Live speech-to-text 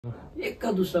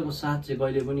एका दूसराको साथ चाहिँ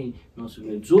कहिले पनि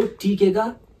नसुक्ने। जो टिकेगा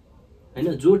हैन,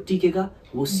 जो टिकेगा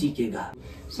वो सिकेगा।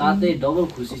 साथै डबल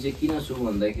खुसी चाहिँ किन छु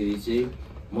भन्दाखेरि चाहिँ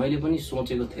मैले पनि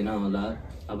सोचेको थिएन होला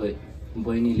अब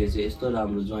बहिनीले चाहिँ यस्तो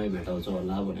राम्रो ज्वाइँ भेटाउँछ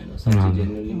होला भनेर। साच्चै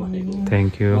जेन्युइनली भनेको।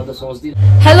 Thank you. म त सोच्दिन।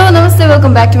 हेलो नमस्ते,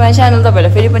 welcome back to my channel.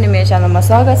 तपाईहरुलाई फेरि पनि मेरो च्यानलमा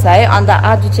स्वागत छ है। अन्त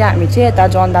आज चाहिँ हामी चाहिँ यता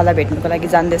जन दादालाई भेट्नुको लागि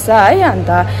जाँदैछ है।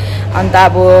 अन्त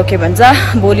अब के भन्छ,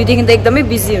 भोलिदेखि त एकदमै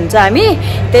बिजी हुन्छ हामी।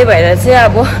 त्यही भएर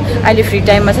चाहिँ अब अहिले फ्री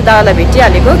टाइममा चाहिँ दादालाई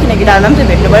भेटिहालेको, किनकि दादालाई पनि त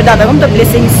भेट्नु पर्यो, दादाको पनि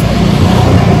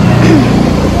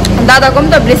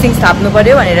त ब्लेसिङ्स थाप्नु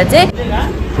पर्यो भनेर चाहिँ।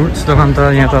 फ्रुट्स दोकान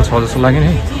त यहाँ त छ जस्तो लाग्यो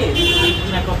नि।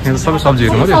 यहाँ त सबै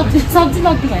सब्जीहरू मात्रै हो। सब्जी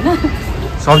लग्नु हैन,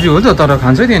 सब्जी हो त, तर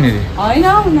खान्छ त्यहाँनिर। हैन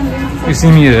यो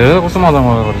सिमीहरू हेर कस्तो मजा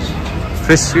गरेछ,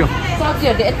 फ्रेस यो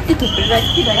सब्जीहरु यति थुप्रै रहेछ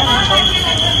कि भएर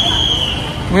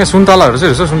यहाँ सुन्तलाहरू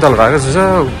चाहिँ हेर्छ, सुन्तला भएको छ।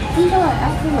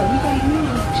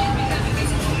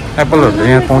 एप्पलहरू त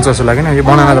यहाँ पाउँछ जस्तो लाग्यो नि। यो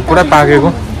बनाना त पुरा पाकेको,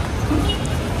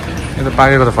 यो त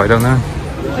पाकेको त फाइदा हुँदैन।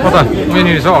 कता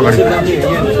यहाँनिर छ अगाडि,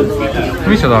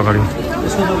 छ त अगाडि।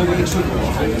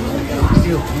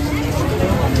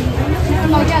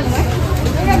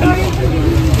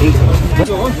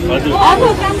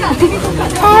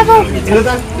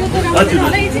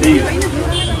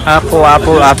 आपो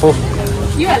आपो आपो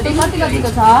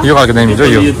यो खालको दामी छ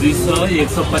यो।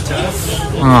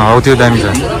 हौ त्यो दामी छ।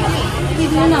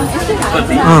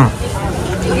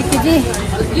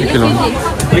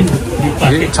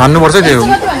 छान्नुपर्छ त्यो,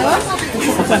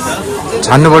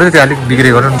 छान्नुपर्छ त्यो। अलिक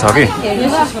बिग्रेको पनि छ कि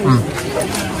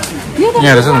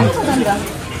यहाँ रहेछ नि,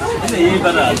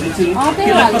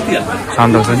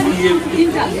 छान्दा हुन्छ नि।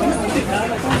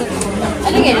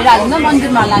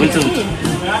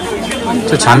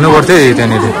 त्यो छान्नु पर्थ्यो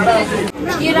त्यहाँनिर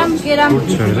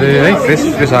है। फ्रेस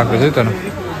फ्रेस आएको छ तर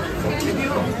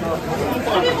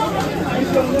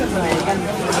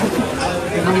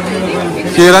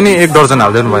केरा नि 1 दर्जन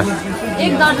हालिदिनु भयो।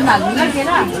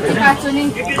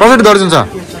 कसरी दर्जन छ?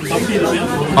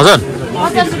 हजुर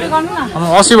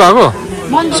 80 भएको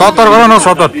 70 गर न।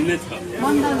 70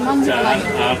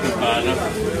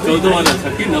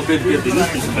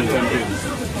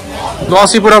 ल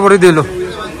 80 पुरा पऱ्यो दियो। ल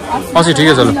 80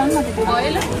 ठिकै छ। ल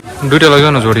दुइटा लग्यो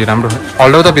न जोडी, राम्रो।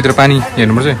 हल्डाउ त भित्र पानी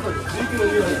हेर्नुपर्छ,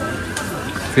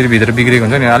 फेरि भित्र बिग्रेको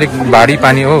हुन्छ नि। अलिक भारी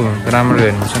पानी हो, राम्रो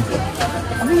हेर्नुपर्छ।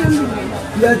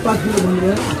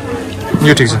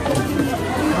 यो ठिक छ,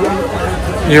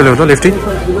 यो ल्याउ त लेफ्टी।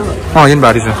 यो पनि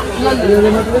भारी छ।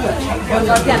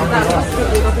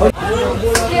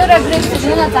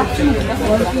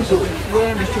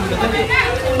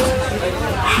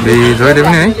 जहिले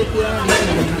पनि है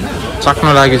चाख्नु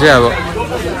लागि चाहिँ अब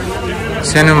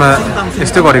सानोमा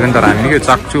यस्तो गरेको नि। तर हामी के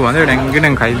चाख्छु भने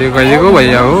ड्याङ खाइदिएको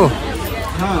भइया हो।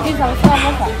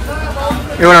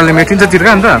 एउटाले मेटिन्छ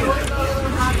तिर्खा अन्त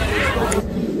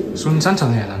सुनसान छ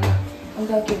यहाँ।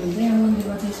 अन्त के भन्छ, यहाँ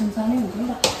मन्दिरमा चाहिँ सुनसानै हुन्छ नि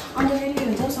त। अन्त फेरि के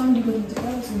भन्छ, सन्डेको दिन चाहिँ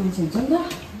प्रायः जस्तो मान्छे हुन्छ नि त।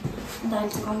 अन्त अहिले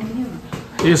चाहिँ कम्ती नै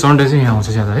हुन्छ। ए सन्डे चाहिँ यहाँ आउँछ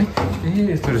ज्यादा है। ए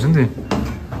यस्तो रहेछ नि त।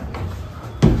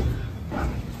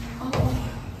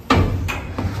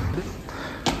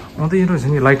 अन्त यो रहेछ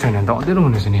नि, लाइट छैन भने त अँध्यारो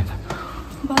हुनेछ नि यता।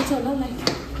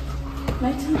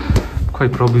 खै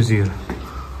प्रभुजीहरू,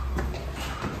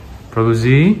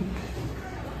 प्रभुजी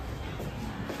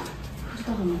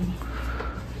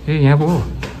ए यहाँ पो हो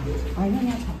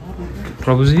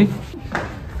प्रभुजी।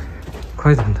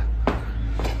 खै त अन्त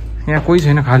यहाँ कोही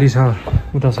छैन, खाली छ।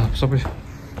 उता छ सबै।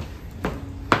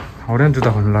 हौडा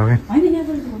जुत्ता खोल्नु लाग्यो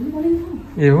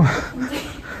ए हो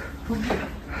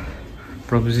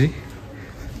प्रभुजी,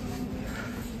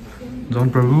 जन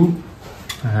प्रभु।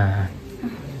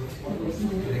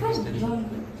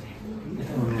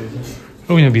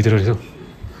 ओ यहाँ भित्र रहेछ,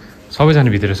 सबैजना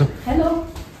भित्र रहेछ।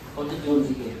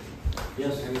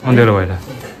 अँध्यारो भएर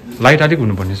लाइट अलिक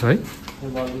हुनुपर्ने छ है।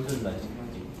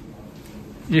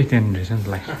 ए त्यहाँनिर रहेछ नि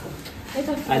लाइट।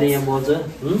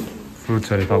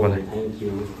 फ्रुट्सहरू तपाईँलाई।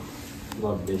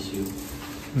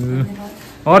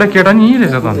 अरे केटा नि यहीँ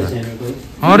रहेछ त अन्त।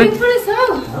 अरे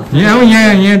यहाँ हो,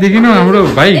 यहाँदेखि न हाम्रो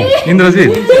भाइ इन्द्रजित।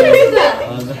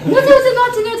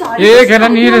 ए केटा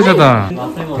नि यहीँ रहेछ त।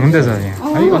 हुँदैछ यहाँ है।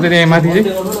 अन्त यहाँ माथि चाहिँ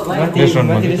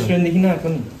रेस्टुरेन्टमा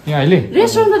यहाँ अहिले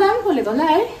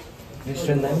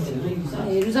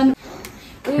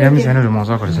यहाँ पनि सानोहरू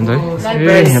मजाको रहेछ नि त है।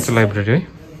 ए यहाँ चाहिँ लाइब्रेरी है।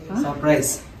 सरप्राइज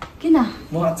किन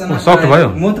सक्ट भयो?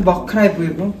 म त भर्खर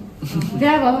आइपुगेको।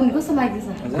 बिहा भयो भने कस्तो लाग्दैछ?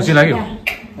 खुसी लाग्यो?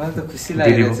 मलाई त खुसी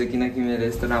लागिरहेछ, किनकि मेरो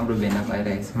यस्तो राम्रो भेना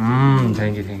पाइरहेछ।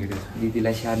 Thank you thank you.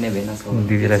 दिदीलाई स्याहार्ने भेना छ।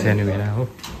 दिदीलाई स्याहार्ने भेना हो।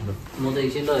 म त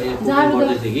एकछिन त एयरपोर्टमा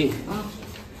पढ्दै थिएँ कि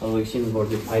अब एकछिन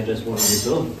बर्थडे फ्राइड राइस बनाउँदैछु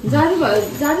हो जाडो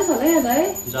छ होला याद है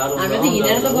हामी त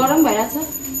हिँडेर त गरम भइरहेछ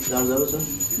जाडो छ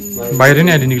बाहिर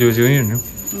नै अहिले निक्लेपछि पनि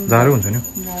जाडो हुन्छ नि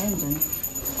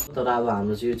तर अब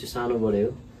हाम्रो चाहिँ यो चाहिँ सानो बढे हो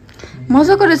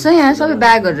मजाको रहेछ यहाँ सबै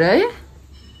ब्यागहरू है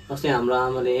अस्ति हाम्रो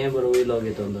आमाले यहाँबाट उयो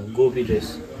लग्यो त अन्त गोपी ड्रेस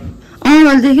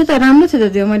मैले देखेँ त राम्रो थियो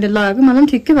त त्यो मैले लगाएको मलाई पनि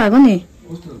ठिकै भएको नि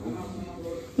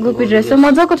गोपी ड्रेस चाहिँ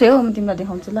मजाको थियो म तिमीलाई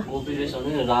देखाउँछु ल गोपी ड्रेस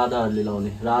भने राधाहरूले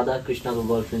लाउने राधा कृष्णको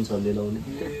गर्लफ्रेन्ड्सहरूले लाउने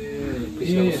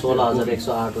कृष्णको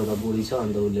 16,108 वटा बुढी छ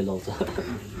अन्त उसले लाउँछ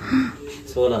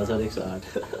 16,108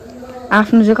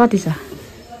 आफ्नो चाहिँ कति छ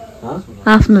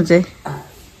आफ्नो चाहिँ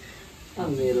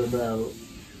मेरो त अब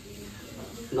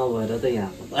नभएर त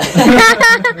यहाँ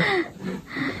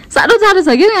साह्रो जाडो छ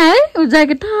कि है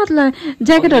ज्याकेट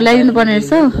ज्याकेटहरू ल्याइदिनु पर्ने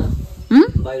रहेछ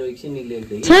बाहिर एकछिन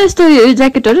निक्लेको छ यस्तो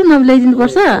ज्याकेटहरू नल्याइदिनु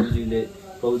पर्छ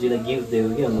प्रभुजीलाई गिफ्ट दिएको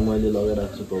कि अन्त मैले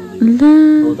लगाइरहेको छु प्रभुजी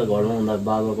त घरमा हुँदा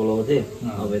बाबाको लगाउँथे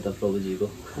अब यता प्रभुजीको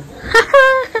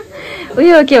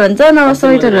उयो के भन्छ नभए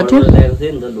स्वेटरहरू थियो ल्याएको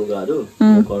थिएँ नि त लुगाहरू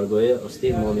घर गएँ अस्ति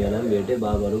मम्मीहरूलाई पनि भेटेँ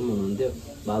बाबाहरू पनि हुनुहुन्थ्यो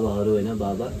बाबाहरू होइन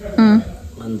बाबा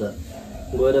अन्त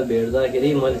गएर भेट्दाखेरि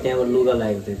मैले त्यहाँबाट लुगा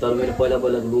ल्याएको थिएँ तर मैले पहिलाको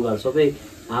लुगाहरू सबै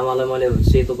आमालाई मैले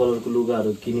सेतो कलरको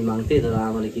लुगाहरू किनि माग्थेँ तर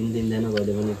आमाले किनिदिँदैन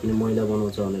कहिले पनि किन मैला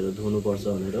बनाउँछ भनेर धुनुपर्छ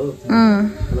भनेर हो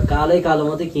अन्त कालो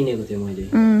मात्रै किनेको थिएँ मैले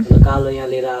अन्त कालो यहाँ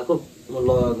लिएर आएको म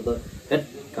लगाएको त हेट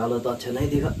कालो त अच्छा नै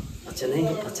देखा अच्छा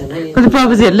नै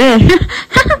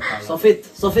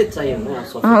सफेद चाहियो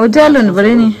उज्यालो हुनु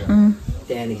पर्यो नि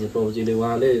त्यहाँदेखि चाहिँ प्रभुजीले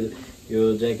उहाँले यो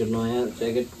ज्याकेट नयाँ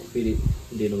ज्याकेट फेरि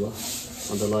दिनुभयो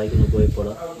अन्त लगाइकन गयो पर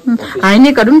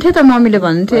हाइनेकहरू पनि थियो त मम्मीले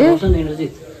भन्नुहुन्थ्यो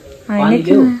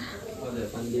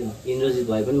इन्द्रजित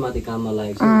भाइ पनि माथि काममा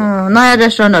लागेको छ नयाँ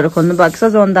रेस्टुरेन्टहरू खोल्नु भएको छ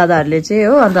जन दादाहरूले चाहिँ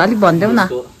हो अन्त अलिक भनिदेऊ न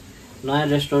नयाँ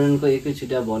रेस्टुरेन्टको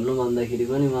एकैचोटि भन्नु भन्दाखेरि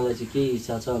पनि मलाई चाहिँ के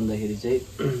इच्छा छ भन्दाखेरि चाहिँ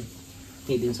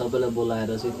एक दिन सबैलाई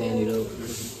बोलाएर चाहिँ त्यहाँनिर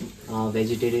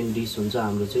भेजिटेरियन डिस हुन्छ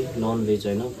हाम्रो चाहिँ नन भेज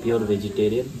होइन प्योर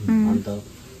भेजिटेरियन अन्त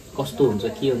कस्तो हुन्छ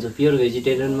के हुन्छ प्योर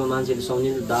भेजिटेरियनमा मान्छेले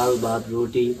सम्झिन्छ दाल भात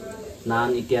रोटी नान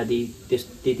इत्यादि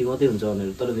त्यति मात्रै हुन्छ भनेर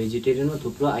तर भेजिटेरियनमा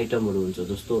थुप्रो आइटमहरू हुन्छ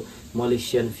जस्तो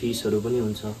मलेसियन फिसहरू पनि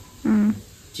हुन्छ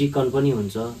चिकन पनि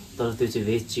हुन्छ तर त्यो चाहिँ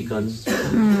भेज चिकन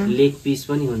लेग पिस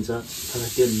पनि हुन्छ तर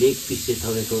त्यो लेग पिस चाहिँ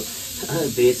तपाईँको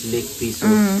भेज लेग पिस हो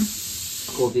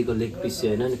कोपीको लेग पिस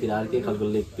चाहिँ होइन नि फेरि अर्कै खालको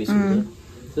लेग पिस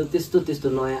हुन्छ त्यस्तो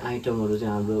नयाँ आइटमहरू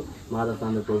चाहिँ हाम्रो माधव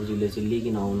कान्त प्रभुजीले चाहिँ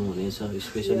लिइकन आउनु हुनेछ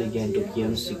स्पेसली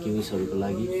ग्यान्टोकियन सिक्किमिसहरूको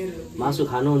लागि मासु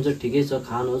खानुहुन्छ ठिकै छ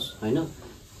खानुहोस् होइन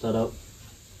तर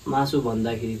मासु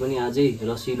भन्दाखेरि पनि अझै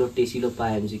रसिलो टेसिलो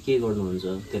पायो भने चाहिँ के गर्नुहुन्छ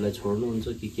त्यसलाई छोड्नुहुन्छ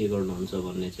कि के गर्नुहुन्छ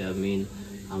भन्ने चाहिँ अब मेन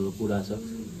हाम्रो कुरा छ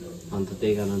अन्त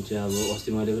त्यही कारण चाहिँ अब अस्ति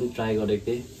मैले पनि ट्राई गरेको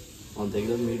थिएँ अन्त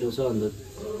एकदम मिठो छ अन्त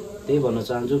त्यही भन्न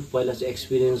चाहन्छु पहिला चाहिँ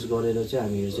एक्सपिरियन्स गरेर चाहिँ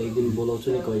हामीहरू चाहिँ एक दिन बोलाउँछु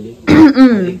नि कहिले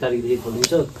 1 तारिकदेखि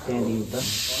खोलिन्छ त्यहाँदेखि त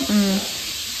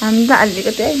हामी त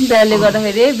अलिकति है बिहाले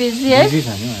गर्दाखेरि बिजी है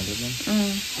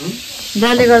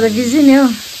बिहाले गर्दा बिजी नि हो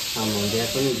बिहा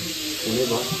पनि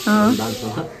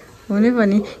हुने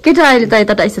पनि केटा अहिले त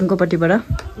यता टाइसनको पट्टिबाट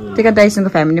त्यही टाइसनको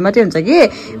फ्यामिली मात्रै हुन्छ कि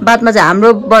बादमा चाहिँ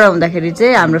हाम्रोबाट हुँदाखेरि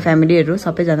चाहिँ हाम्रो फ्यामिलीहरू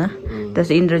सबैजना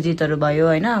जस्तै इन्द्रजितहरू भयो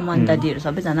होइन मन्दादीहरू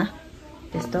सबैजना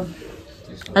त्यस्तो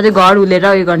अझै घर उलेर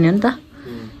उयो गर्ने हो नि त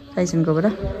टाइसनकोबाट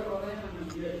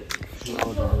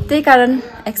त्यही कारण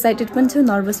एक्साइटेड पनि छु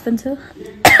नर्भस पनि छु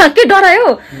के डरायो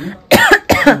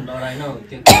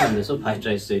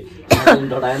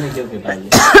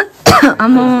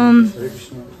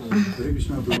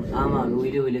आमाहरू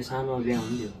उहिले सानोमा बिहा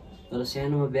हुन्थ्यो तर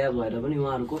सानोमा बिहा भएर पनि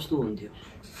उहाँहरू कस्तो हुन्थ्यो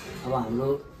अब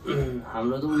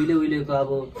हाम्रो त उहिलेको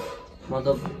अब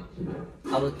मतलब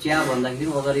अब चिया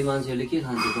भन्दाखेरि अगाडि मान्छेहरूले के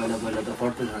खान्थ्यो पहिला त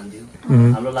खट्टु खान्थ्यो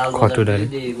हाम्रो लाल बजार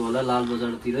देखेको होला लाल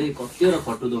बजारतिरै कतिवटा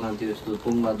खट्टु दोकान थियो यस्तो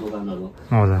टोङ्गा दोकानहरू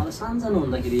अब सानो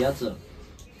हुँदाखेरि याद छ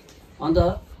अन्त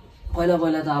पहिला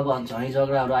त अब झै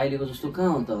झगडाहरू अहिलेको जस्तो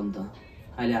कहाँ हो त अन्त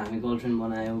अहिले हामी गर्लफ्रेन्ड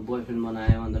बनायौँ बोयफ्रेन्ड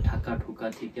बनायौँ अन्त ठक्का ठुक्का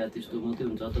ठिक्का त्यस्तो मात्रै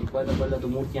हुन्छ तर पहिला त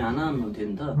मुर्ती हानाहान हुन्थ्यो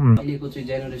नि त अहिलेको चाहिँ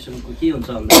जेनेरेसनको के हुन्छ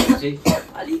भन्दाखेरि चाहिँ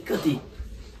अलिकति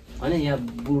होइन या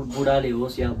बुढाले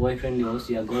होस् या बोयफ्रेन्डले होस्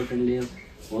या गर्लफ्रेन्डले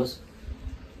होस्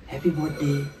ह्याप्पी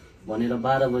बर्थडे भनेर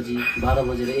 12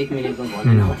 बजेर 1 मिनटमा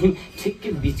भनेर पनि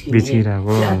ठिक्कै बिचकिने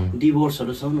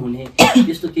डिभोर्सहरूसम्म हुने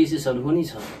त्यस्तो केसेसहरू पनि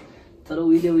छ तर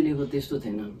उहिलेको त्यस्तो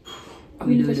थिएन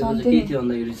उहिलेको चाहिँ के थियो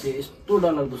भन्दाखेरि चाहिँ यस्तो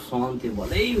डरलाग्दो सहन थियो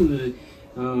भलै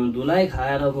धुलाइ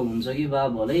खाएर हुन्छ कि बा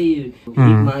भलै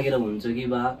मागेर हुन्छ कि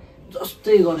बा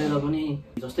जस्तै गरेर पनि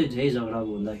जस्तै झै झगडा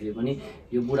हुँदाखेरि पनि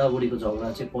यो बुढाबुढीको झगडा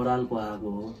चाहिँ परालको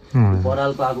आगो हो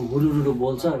परालको आगो हुरुरुरु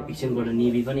बोल्छ एकछिनबाट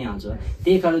निभि पनि हाल्छ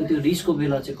त्यही कारण त्यो रिसको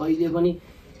बेला चाहिँ कहिले पनि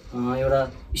एउटा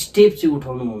स्टेप चाहिँ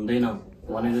उठाउनु हुँदैन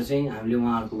भनेर चाहिँ हामीले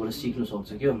उहाँहरूकोबाट सिक्नु सक्छ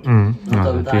क्या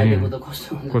अहिलेको त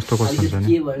कस्तो के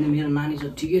भयो भने मेरो नानी छ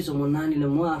ठिकै छ म नानीलाई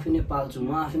म आफै नै पाल्छु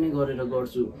म आफै नै गरेर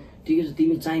गर्छु ठिकै छ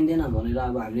तिमी चाहिँदैन भनेर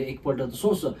अब हामीले एकपल्ट त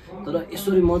सोच्छ तर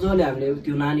यसरी मजाले हामीले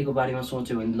त्यो नानीको बारेमा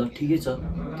सोच्यो भने ल ठिकै छ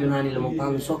त्यो नानीलाई म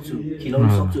पाल्नु सक्छु खिलाउनु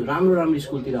सक्छु राम्रो राम्रो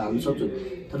स्कुलतिर हाल्नु सक्छु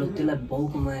तर त्यसलाई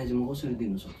बाउको माया चाहिँ म कसरी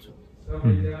दिन सक्छु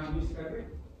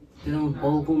त्यसलाई म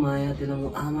बाउको माया त्यसलाई म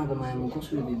आमाको माया म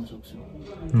कसरी दिन सक्छु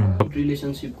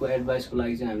रिलेसनसिपको एडभाइसको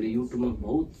लागि चाहिँ हामीले युट्युबमा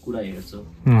बहुत कुरा हेर्छ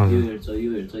यो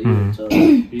हेर्छ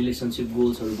रिलेसनसिप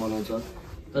गोल्सहरू बनाउँछ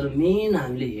तर मेन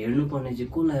हामीले हेर्नुपर्ने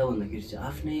चाहिँ कसलाई हो भन्दाखेरि चाहिँ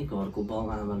आफ्नै घरको बाउ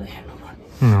आमालाई हेर्नुपर्ने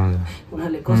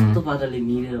उनीहरूले कस्तो पाराले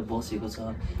मिलेर बसेको छ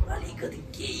अलिकति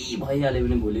केही भइहाल्यो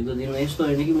भने भोलिको दिनमा यस्तो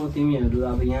होइन कि म तिमीहरू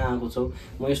अब यहाँ आएको छौ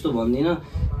म यस्तो भन्दिनँ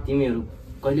तिमीहरू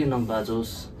कहिले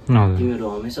नबाजोस् तिमीहरू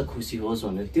हमेसा खुसी होस्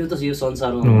भनेर त्यो त यो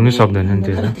संसारमा हुनै सक्दैन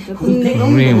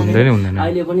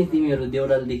अहिले पनि तिमीहरू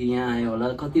देउरालीदेखि यहाँ आयो होला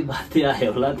कति बाध्य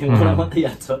आयो होला त्यो मलाई मात्रै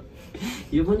याद छ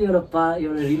यो पनि एउटा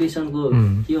रिलेसनको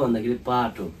के भन्दाखेरि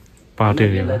पार्ट हो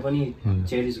यसलाई पनि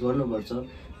चेरिस गर्नुपर्छ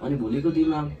अनि भोलिको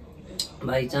दिनमा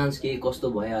बाई चान्स केही कस्तो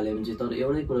भइहाल्यो भने चाहिँ तर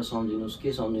एउटै कुरा सम्झिनुहोस् के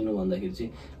सम्झिनु भन्दाखेरि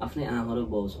चाहिँ आफ्नै आमा र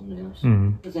बाउ सम्झिनुहोस्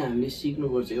चाहिँ हामीले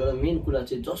सिक्नुपर्छ एउटा मेन कुरा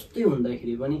चाहिँ जस्तै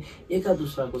हुँदाखेरि पनि एका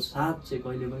दुसराको साथ चाहिँ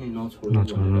कहिले पनि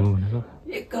नछोड्नु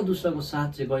एका दुसराको साथ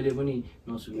चाहिँ कहिले पनि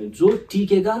नछोड्नु जो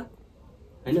टिकेगा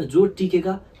हैन जो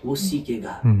टिकेगा वो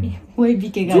सीखेगा वही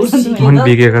बिकेगा जो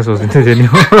बिकेगा सोच्दै थिए नि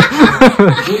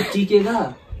जो टिकेगा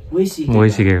वही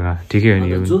सीखेगा ठिकै हो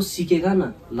नि जो सीखेगा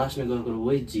न लास्ट में गएर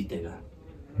वही जितेगा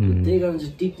त्यही कारण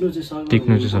चाहिँ टिक्नु चाहिँ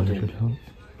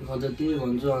म त त्यही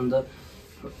भन्छु अन्त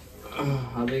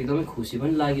अब एकदमै खुसी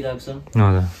पनि लागिरहेको छ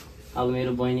अब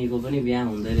मेरो बहिनीको पनि बिहा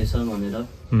हुँदै रहेछ भनेर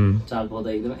चाल पाउँदा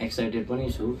एकदम एक्साइटेड पनि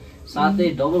छु साथै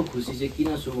डबल खुसी चाहिँ किन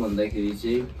छु भन्दाखेरि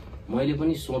चाहिँ मैले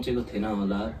पनि सोचेको थिएन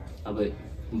होला अब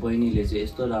बहिनीले चाहिँ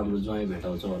यस्तो राम्रो ज्वाइँ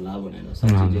भेटाउँछ होला भनेर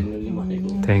साँच्चै जेन्युनली भनेको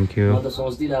थ्यांक यू म त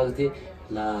सोच्दिरहेको थिएँ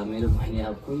ला मेरो बहिनी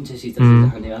अब कुन चाहिँ सित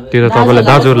जाने त्यो त तपाईलाई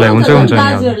दाजुहरुलाई हुन्छ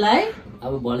नि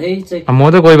अब भलै चाहिँ म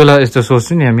त कोही बेला यस्तो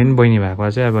सोच्छु नि हामी बहिनी भएको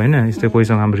चाहिँ अब हैन यस्तो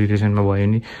कोहीसँग हाम्रो रिलेसनमा भयो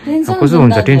नि कस्तो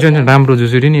हुन्छ टेन्सन राम्रो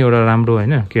जसरी नि एउटा राम्रो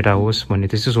हैन केटा होस् भन्ने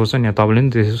त्यस्तो सोच्छ नि तपाईले नि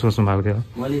त्यस्तो सोच्नु भएको थियो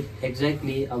मैले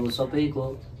एक्ज्याक्टली अब सबैको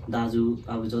दाजु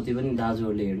अब जति पनि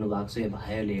दाजुहरूले हेर्नु भएको छ या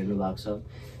भाइहरूले हेर्नु भएको छ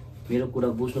मेरो कुरा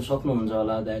बुझ्नु सक्नुहुन्छ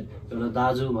होला द्याट एउटा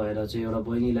दाजु भएर चाहिँ एउटा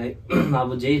बहिनीलाई अब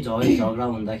जे झगडा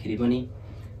हुँदाखेरि पनि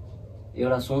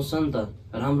एउटा सोच्छ नि त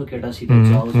राम्रो केटासित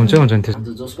हुन्छ अन्त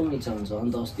जसको पनि इच्छा हुन्छ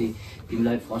अन्त अस्ति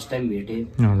तिमीलाई फर्स्ट टाइम भेटेँ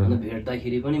अन्त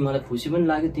भेट्दाखेरि पनि मलाई खुसी पनि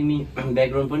लाग्यो तिमी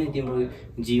ब्याकग्राउन्ड पनि तिम्रो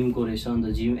जिमको रहेछ अन्त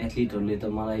जिम एथलिटहरूले त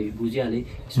मलाई बुझिहाले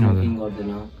स्मोकिङ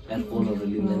गर्दैन एल्कोहलहरू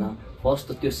लिँदैन फर्स्ट त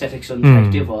त्यो सेलेक्सन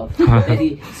फ्याक्टै भयो त्यहाँदेखि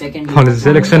सेकेन्ड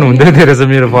सेलेक्सन हुँदै थियो रहेछ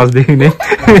मेरो फर्स्टदेखि नै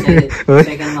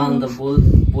सेकेन्डमा अन्त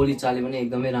बोली चाले पनि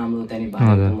एकदमै राम्रो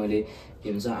त्यहाँनिर मैले के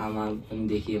भन्छ आमा पनि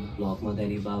देखेँ ब्लगमा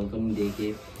त्यहाँदेखि बाबा पनि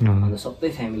देखेँ अन्त सबै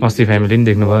फ्यामिली अस्ति फ्यामिली पनि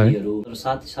देख्नुभयो तर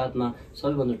साथमा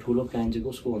सबैभन्दा ठुलो प्लान चाहिँ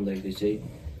कसको भन्दाखेरि चाहिँ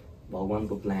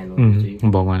भगवानको प्लान हो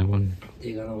भगवानको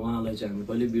त्यही कारण उहाँलाई चाहिँ हामी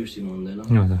कहिले बिर्सिनु हुँदैन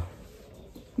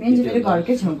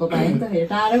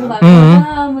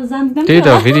त्यही त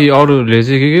फेरि अरूले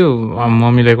चाहिँ के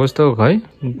मम्मीलाई कस्तो है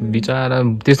बिचारा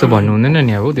त्यस्तो भन्नु हुँदैन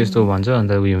नि अब त्यस्तो भन्छ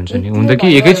अन्त उयो हुन्छ नि हुँदा कि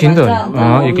एकैछिन त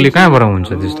एक्लै कहाँबाट हुन्छ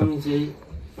त्यस्तो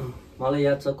मलाई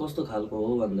याद छ कस्तो खालको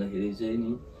हो भन्दाखेरि चाहिँ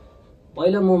नि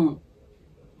पहिला म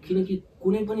किनकि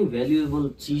कुनै पनि भ्यालुएबल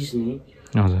चिज नि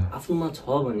आफूमा छ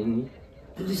भने नि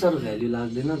त्यति साह्रो भ्यालु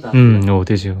लाग्दैन त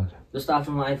जस्तो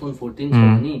आफूमा आइफोन 14 छ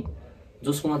भने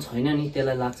जसकोमा छैन नि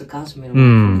त्यसलाई लाग्छ काश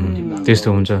मेरोमा त्यस्तो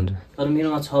हुन्छ तर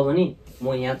मेरोमा छ भने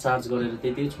म यहाँ चार्ज गरेर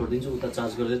त्यतिकै छोडिदिन्छु उता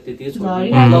चार्ज गरेर त्यतिकै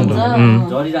छोडिदिन्छु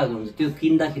झरिरहेको हुन्छ त्यो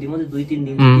किन्दाखेरि मात्रै 2-3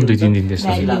 दिन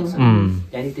त्यसपछि लाग्छ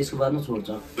त्यहाँदेखि त्यसको बादमा छोड्छ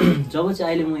जब चाहिँ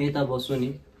अहिले म यता बस्छु नि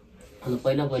अन्त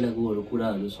पहिलाको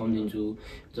कुराहरू सम्झिन्छु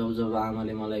जब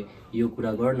आमाले मलाई यो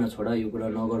कुरा गर्न छोडा यो कुरा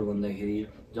नगर भन्दाखेरि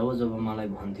जब मलाई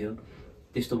भन्थ्यो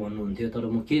त्यस्तो भन्नुहुन्थ्यो तर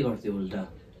म के गर्थेँ उल्टा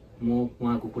म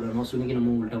उहाँको कुरा नसुनिकन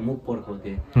म उल्टा मुख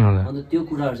पर्खाउँथेँ अन्त त्यो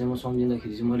कुराहरू चाहिँ म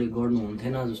सम्झिँदाखेरि चाहिँ मैले गर्नु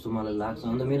हुन्थेन जस्तो मलाई लाग्छ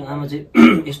अन्त मेरो आमा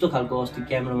चाहिँ यस्तो खालको अस्ति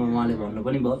क्यामेरामा उहाँले भन्नु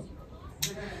पनि भयो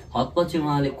हतपत चाहिँ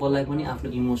उहाँले कसलाई पनि आफ्नो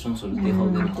इमोसन्सहरू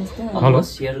देखाउँदैन अथवा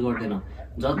सेयर गर्दैन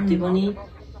जति पनि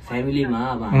फ्यामिलीमा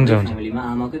अब हाम्रो फ्यामिलीमा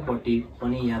आमाकै पट्टि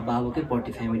पनि या बाबाकै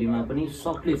पट्टि फ्यामिलीमा पनि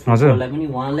सबले फुटबललाई पनि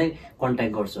उहाँलाई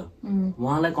कन्ट्याक्ट गर्छ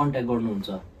उहाँलाई कन्ट्याक्ट गर्नुहुन्छ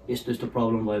यस्तो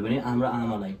प्रब्लम भयो भने हाम्रो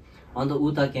आमालाई अन्त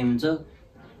उता के भन्छ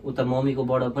उता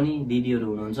मम्मीकोबाट पनि दिदीहरू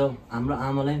हुनुहुन्छ हाम्रो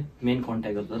आमालाई मेन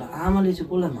कन्ट्याक्ट गर्छ तर आमाले चाहिँ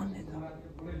कसलाई भन्ने त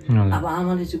अब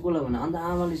आमाले चाहिँ कसलाई भन्ने अन्त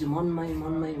आमाले चाहिँ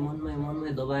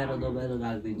मनमै दबाएर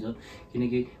राखिदिन्छ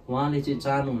किनकि उहाँले चाहिँ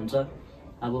चाहनुहुन्छ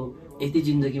अब यति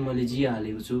जिन्दगी मैले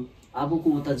जिहालेको छु अबको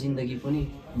उता जिन्दगी पनि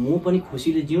म पनि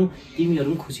खुसीले जिउँ,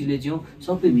 तिमीहरू पनि खुसीले जिउँ,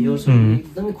 सबै भ्युअर्सहरू पनि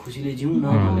एकदमै खुसीले जिउँ न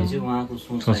भन्ने चाहिँ उहाँको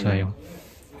सोच आयो।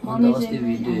 अन्त अस्ति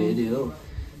भिडियो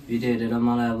हेरेर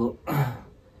मलाई अब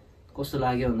कस्तो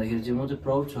लाग्यो भन्दाखेरि चाहिँ म चाहिँ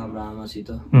प्राउड छु हाम्रो आमासित।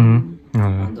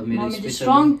 अन्त मेरो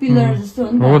स्ट्रङ पिलर जस्तो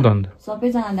हो नि त,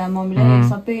 सबैजनाले मम्मीलाई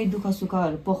सबै दुःख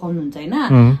सुखहरू पोखाउनुहुन्छ होइन,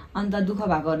 अन्त दुःख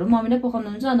भएकोहरू मम्मीले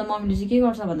पोखाउनुहुन्छ। अन्त मम्मीले चाहिँ के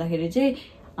गर्छ भन्दाखेरि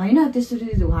चाहिँ होइन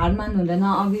त्यसरी हार मान्नु हुँदैन,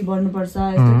 अघि बढ्नुपर्छ,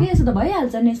 यस्तो के यस्तो त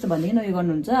भइहाल्छ नि यस्तो भन्ने उयो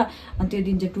गर्नुहुन्छ। अनि त्यो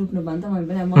दिन चाहिँ टुट्नु भयो नि त मैले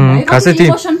पनि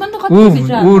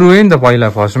ऊ रोएँ नि त पहिला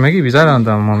फर्स्टमा कि बिचरा, अन्त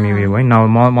मम्मी उयो भयो नि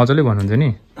मजाले भन्नुहुन्छ नि।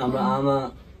 हाम्रो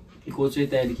आमाको चाहिँ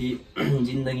त्यहाँदेखि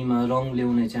जिन्दगीमा रङ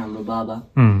ल्याउने चाहिँ हाम्रो बाबा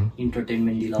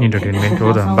इन्टरटेनमेन्ट हो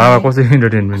त। बाबा कस्तो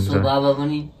इन्टरटेनमेन्ट छ, बाबा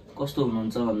पनि कस्तो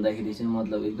हुनुहुन्छ भन्दाखेरि चाहिँ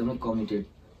मतलब एकदमै कमिटेड।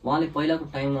 उहाँले पहिलाको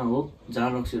टाइममा हो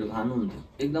जाँड रक्सीहरू खानुहुन्थ्यो,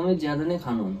 एकदमै ज्यादा नै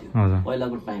खानुहुन्थ्यो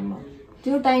पहिलाको टाइममा।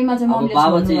 त्यो टाइममा चाहिँ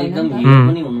बाबा चाहिँ एकदम हिरो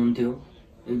पनि हुनुहुन्थ्यो,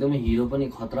 एकदमै हिरो पनि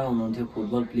खतरा हुनुहुन्थ्यो,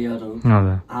 फुटबल प्लेयरहरू।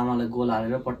 आमालाई गोल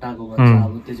हालेर पट्टाएको भन्छ,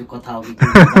 अब त्यो चाहिँ कथा हो कि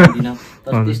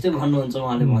तर त्यस्तै भन्नुहुन्छ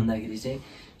उहाँले भन्दाखेरि चाहिँ।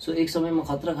 सो एक समयमा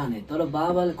खतरा खाने, तर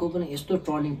बाबाको पनि यस्तो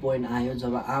टर्निङ पोइन्ट आयो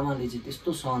जब आमाले चाहिँ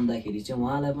त्यस्तो सहँदाखेरि चाहिँ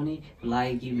उहाँलाई पनि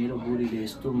लाग्यो कि मेरो बुढीले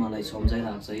यस्तो मलाई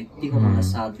सम्झाइरहेको छ, यतिको मलाई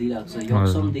साथ दिइरहेको छ।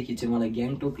 यक्समदेखि चाहिँ मलाई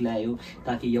ग्याङटोक ल्यायो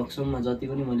ताकि यक्सममा जति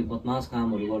पनि मैले बदमास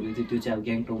कामहरू गर्दै थिएँ त्यो चाहिँ अब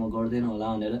ग्याङटोकमा गर्दैन होला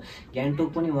भनेर ग्याङटोक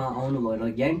पनि उहाँ आउनुभयो।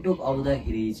 र ग्याङटोक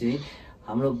आउँदाखेरि चाहिँ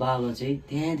हाम्रो बाबा चाहिँ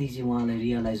त्यहाँदेखि चाहिँ उहाँलाई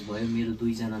रियलाइज भयो मेरो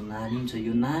दुईजना नानी छ,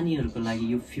 यो नानीहरूको लागि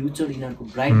यो फ्युचर यिनीहरूको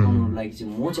ब्राइट बनाउनुको लागि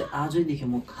चाहिँ म चाहिँ आजैदेखि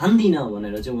म खान्दिनँ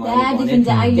भनेर चाहिँ उहाँले भने।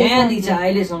 त्यहाँदेखि चाहिँ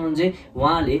अहिलेसम्म चाहिँ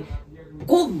उहाँले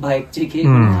कोक बाइक चाहिँ के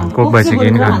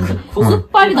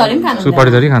सुपारी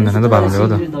धरी खाँदैन त बाबाले हो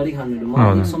त।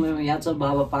 मलाई समयमा याद छ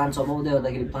बाबा पान चबाउँदै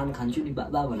गर्दाखेरि पान खान्छु नि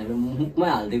बाबा भनेर मुखमै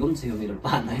हालिदिएको पनि थियो मेरो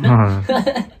पान होइन।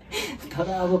 तर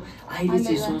अब अहिले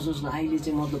चाहिँ सोच्नुहोस् न, अहिले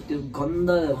चाहिँ मतलब त्यो गन्ध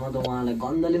मतलब उहाँलाई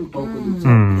गन्धले पनि टाउको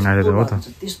दुख्छ,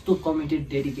 त्यस्तो कमिटेड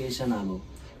डेडिकेसन।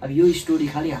 अब यो स्टोरी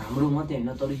खालि हाम्रो मात्रै होइन,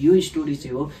 तर यो स्टोरी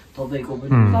चाहिँ हो तपाईँको पनि,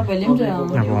 जति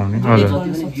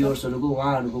पनि भ्युअर्सहरूको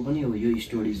उहाँहरूको पनि हो यो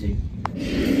स्टोरी चाहिँ।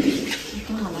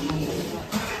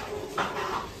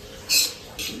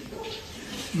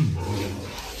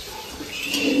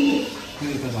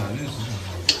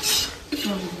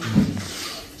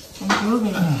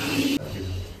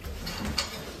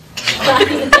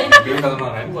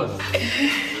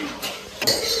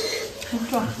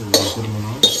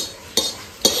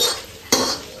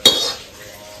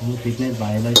 फिटनेस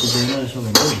भाइलाई चाहिँ दिएन रहेछ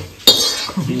भने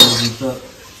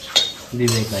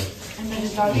विवेकलाई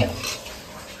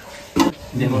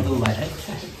देखाउँदै भाइ है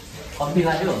कम्ती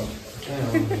खायो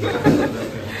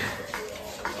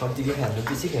कम्ती के खानु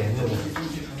बेसी खायो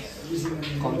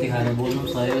कम्ती खाएर बोल्नु पनि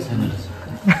सकेको छैन रहेछ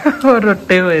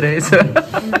रोट्टै भइरहेछ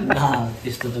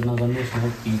त्यस्तो त नगर्नुहोस् न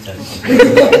पिचहरू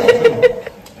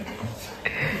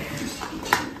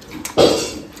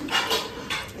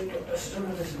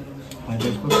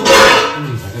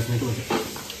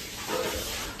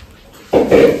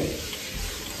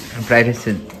फ्राइड राइस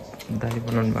दाली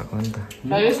बनाउनु भएको हो नि त।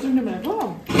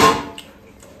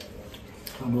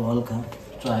 अब हल्का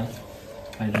ट्राई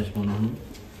फ्राइड राइस बनाउनु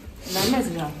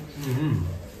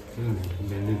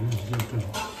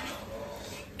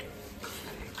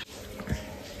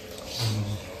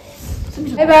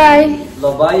बाई बाई। ल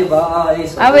बाई बाई।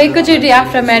 अब एकैचोटि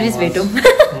आफ्टर म्यारिज भेटौँ।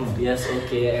 Yes,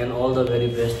 okay, and all the very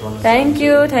best ones.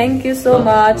 Thank you so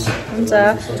much. हुन्छ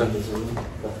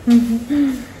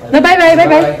ल by by by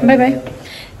by by by.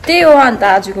 त्यही हो अन्त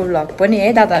आजको भ्लग पनि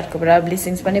है दादाहरूकोबाट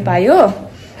ब्लेसिङ्स पनि पायो।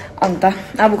 अन्त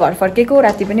अब घर फर्केको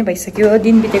राति पनि भइसक्यो,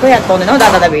 दिन बितेको याद पाउँदैनौ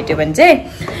दादालाई भेट्यो भने चाहिँ।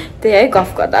 त्यही है गफ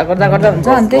गर्दा गर्दा गर्दा हुन्छ।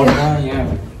 अनि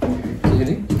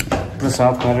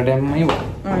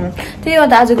त्यही हो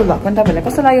अन्त आजको भ्लग पनि तपाईँहरूलाई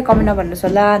कस्तो लाग्यो कमेन्टमा भन्नुहोस्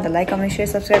होला। अन्त लाइक कमेन्ट सेयर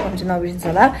सब्सक्राइब गर्नु चाहिँ नबिर्सिनुहोस्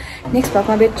होला। नेक्स्ट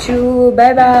भ्लगमा भेट्छु,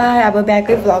 बाई बाई। अब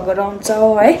बिहाकै भ्लगहरू आउँछ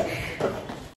है।